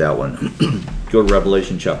disregard that one. Go to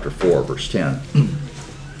Revelation chapter 4, verse 10.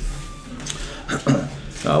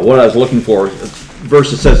 What I was looking for, verse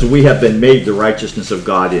that says that we have been made the righteousness of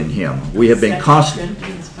God in Him. We have been constant.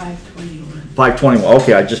 5:21.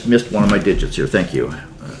 Okay, I just missed one of my digits here. Thank you.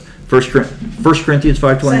 1 Corinthians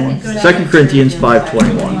 5:21. 2 Corinthians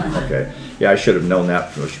 5:21. Okay. Yeah, I should have known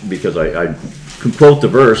that because I can quote the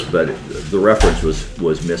verse, but the reference was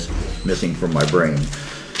missing from my brain.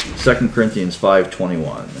 2 Corinthians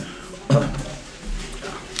 5:21.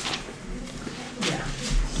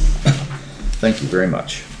 Thank you very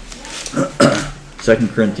much. 2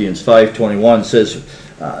 Corinthians 5:21 says,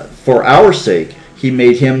 for our sake He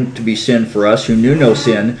made Him to be sin for us who knew no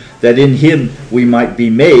sin, that in Him we might be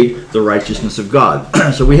made the righteousness of God.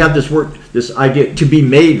 So we have this idea to be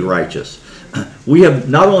made righteous. We have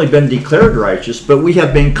not only been declared righteous, but we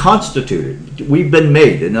have been constituted. We've been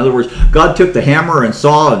made. In other words, God took the hammer and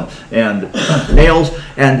saw and nails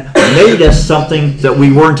and made us something that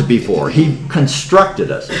we weren't before. He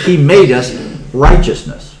constructed us. He made us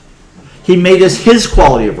righteousness. He made us His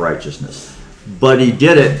quality of righteousness. But He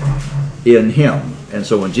did it in Him. And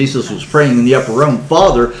so when Jesus was praying in the upper room,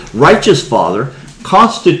 Father, righteous Father,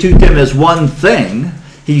 constitute them as one thing.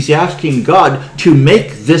 He's asking God to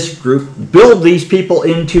make this group, build these people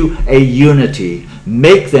into a unity,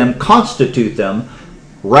 make them, constitute them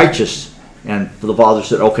righteous. And the Father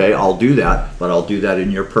said, okay, I'll do that, but I'll do that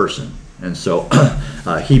in your person. And so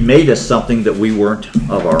He made us something that we weren't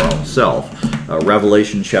of our own self.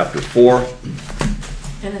 Revelation chapter 4.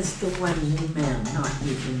 And it's the one new man, not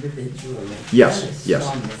you individually. Yes, yes.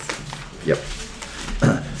 Yep.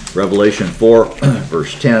 Revelation 4,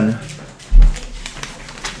 verse 10.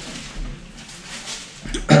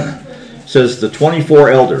 Says the 24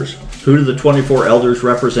 elders. Who do the 24 elders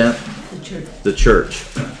represent? The church. The church.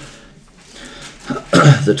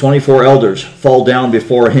 The 24 elders fall down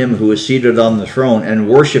before Him who is seated on the throne and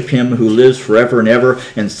worship Him who lives forever and ever.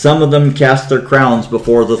 And some of them cast their crowns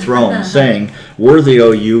before the throne, saying, worthy,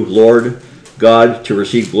 O you, Lord God, to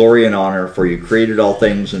receive glory and honor, for you created all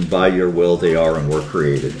things, and by your will they are and were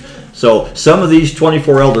created. So some of these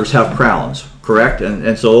 24 elders have crowns, correct?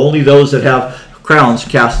 And so only those that have crowns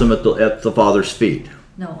cast them at the Father's feet.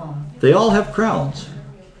 No, all. They all have crowns.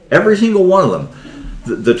 Every single one of them.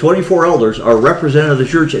 The 24 elders are representative of the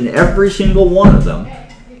church, and every single one of them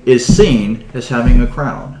is seen as having a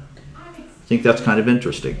crown. I think that's kind of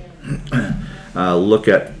interesting. Look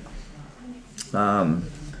at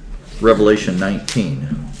Revelation 19.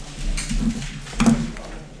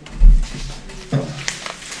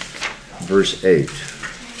 Verse 8.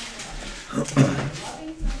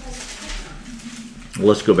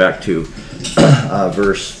 Let's go back to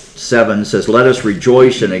verse 7. It says, let us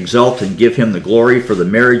rejoice and exult and give Him the glory, for the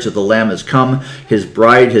marriage of the Lamb has come. His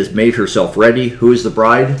bride has made herself ready. Who is the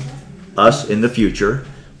bride? Us in the future.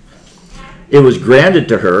 It was granted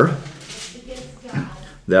to her.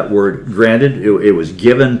 That word granted, it was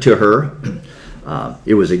given to her.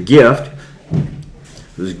 It was a gift.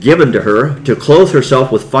 It was given to her to clothe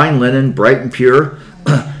herself with fine linen, bright and pure,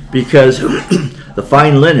 because the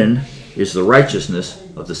fine linen is the righteousness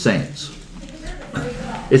of the saints.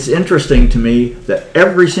 It's interesting to me that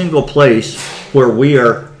every single place where we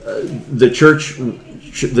are, the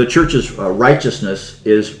church's righteousness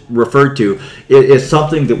is referred to, is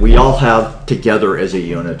something that we all have together as a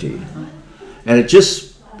unity. And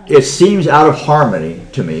it seems out of harmony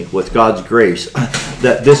to me with God's grace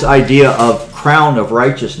that this idea of crown of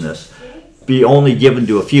righteousness be only given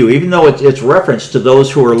to a few, even though it's reference to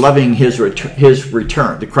those who are loving His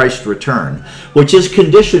return, the Christ's return, which is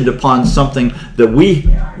conditioned upon something that we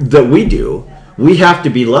do. We have to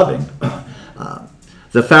be loving.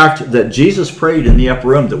 The fact that Jesus prayed in the upper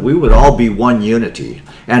room that we would all be one unity,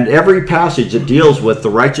 and every passage that deals with the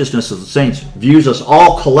righteousness of the saints views us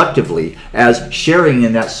all collectively as sharing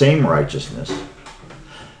in that same righteousness,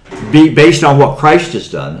 based on what Christ has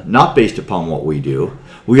done, not based upon what we do.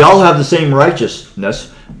 We all have the same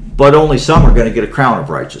righteousness, but only some are going to get a crown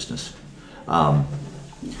of righteousness.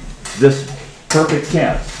 This perfect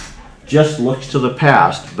tense just looks to the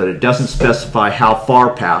past, but it doesn't specify how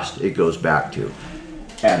far past it goes back to.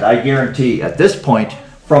 And I guarantee at this point,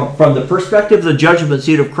 from the perspective of the judgment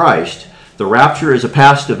seat of Christ, the rapture is a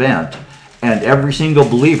past event, and every single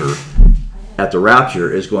believer at the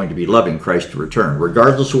rapture is going to be loving Christ to return,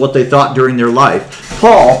 regardless of what they thought during their life.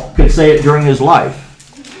 Paul could say it during his life.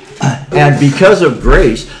 And because of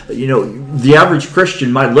grace, the average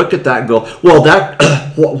Christian might look at that and go, well, that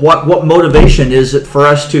what motivation is it for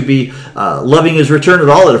us to be loving his return at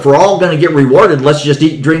all? That if we're all going to get rewarded, let's just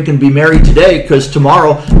eat, drink, and be merry today, because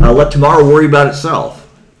let tomorrow worry about itself.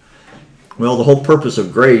 Well, the whole purpose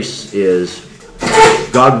of grace is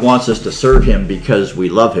God wants us to serve him because we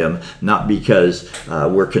love him, not because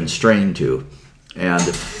we're constrained to. And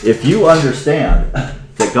if you understand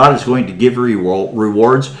that God is going to give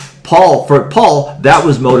rewards, for Paul, that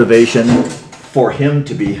was motivation for him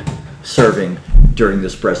to be serving during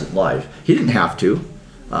this present life. He didn't have to.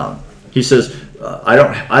 He says, I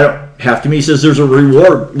don't have to. He says, there's a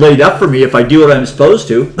reward laid up for me if I do what I'm supposed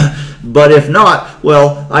to. But if not,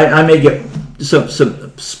 well, I may get some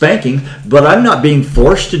spanking, but I'm not being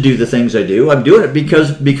forced to do the things I do. I'm doing it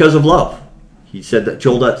because of love. He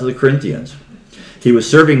told that to the Corinthians. He was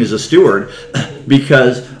serving as a steward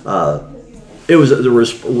because there was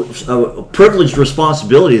a privileged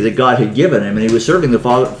responsibility that God had given him, and he was serving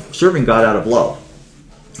God out of love.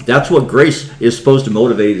 That's what grace is supposed to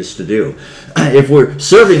motivate us to do. If we're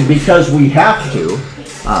serving because we have to,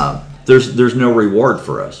 there's no reward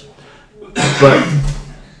for us. But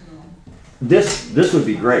this would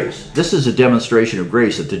be grace. This is a demonstration of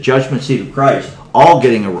grace at the judgment seat of Christ, all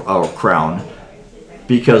getting a crown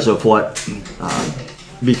because of what Christ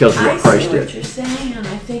did. I see what you're saying, and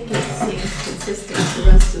I think it seems consistent with the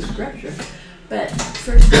rest of Scripture. But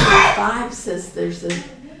 1 Peter 5 says there's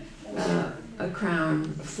a crown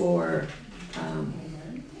for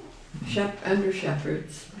under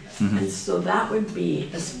shepherds. Mm-hmm. And so that would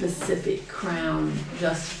be a specific crown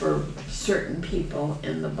just for certain people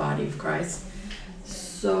in the body of Christ.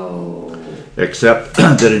 So, except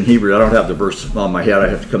that in Hebrew, I don't have the verse on my head. I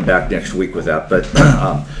have to come back next week with that. But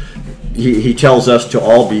he tells us to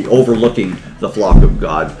all be overlooking the flock of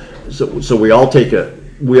God. So we all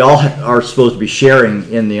are supposed to be sharing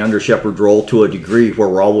in the under shepherd role to a degree where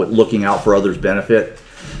we're all looking out for others' benefit.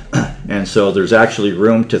 And so there's actually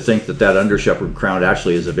room to think that under shepherd crown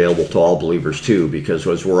actually is available to all believers too, because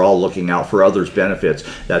as we're all looking out for others' benefits,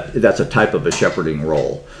 that's a type of a shepherding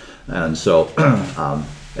role. And so,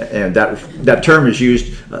 and that term is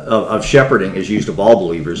used of shepherding is used of all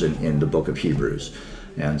believers in the book of Hebrews.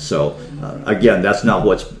 And so, again, that's not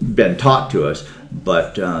what's been taught to us,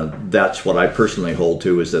 but that's what I personally hold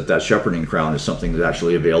to, is that shepherding crown is something that's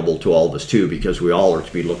actually available to all of us too, because we all are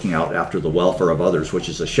to be looking out after the welfare of others, which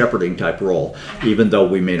is a shepherding type role. Even though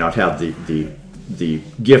we may not have the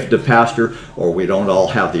gift of pastor, or we don't all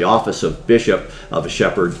have the office of bishop, of a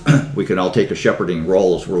shepherd, we can all take a shepherding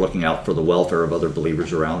role as we're looking out for the welfare of other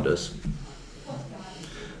believers around us.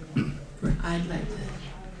 I'd like to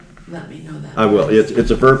let me know that. I will.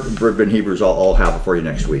 It's a verb in Hebrews. I'll have it for you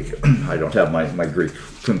next week. I don't have my Greek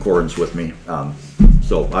concordance with me,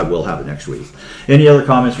 so I will have it next week. Any other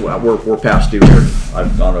comments? We're past due here.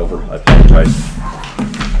 I've gone over. I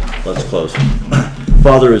apologize. Let's close.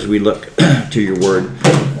 Father, as we look to your word,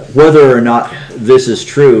 whether or not this is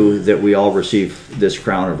true that we all receive this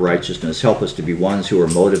crown of righteousness, help us to be ones who are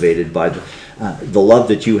motivated by the love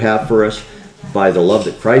that you have for us, by the love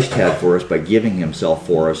that Christ had for us, by giving himself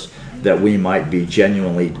for us, that we might be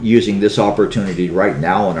genuinely using this opportunity right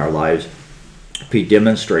now in our lives, be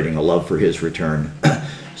demonstrating a love for his return,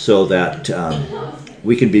 so that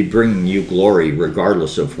we can be bringing you glory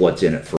regardless of what's in it for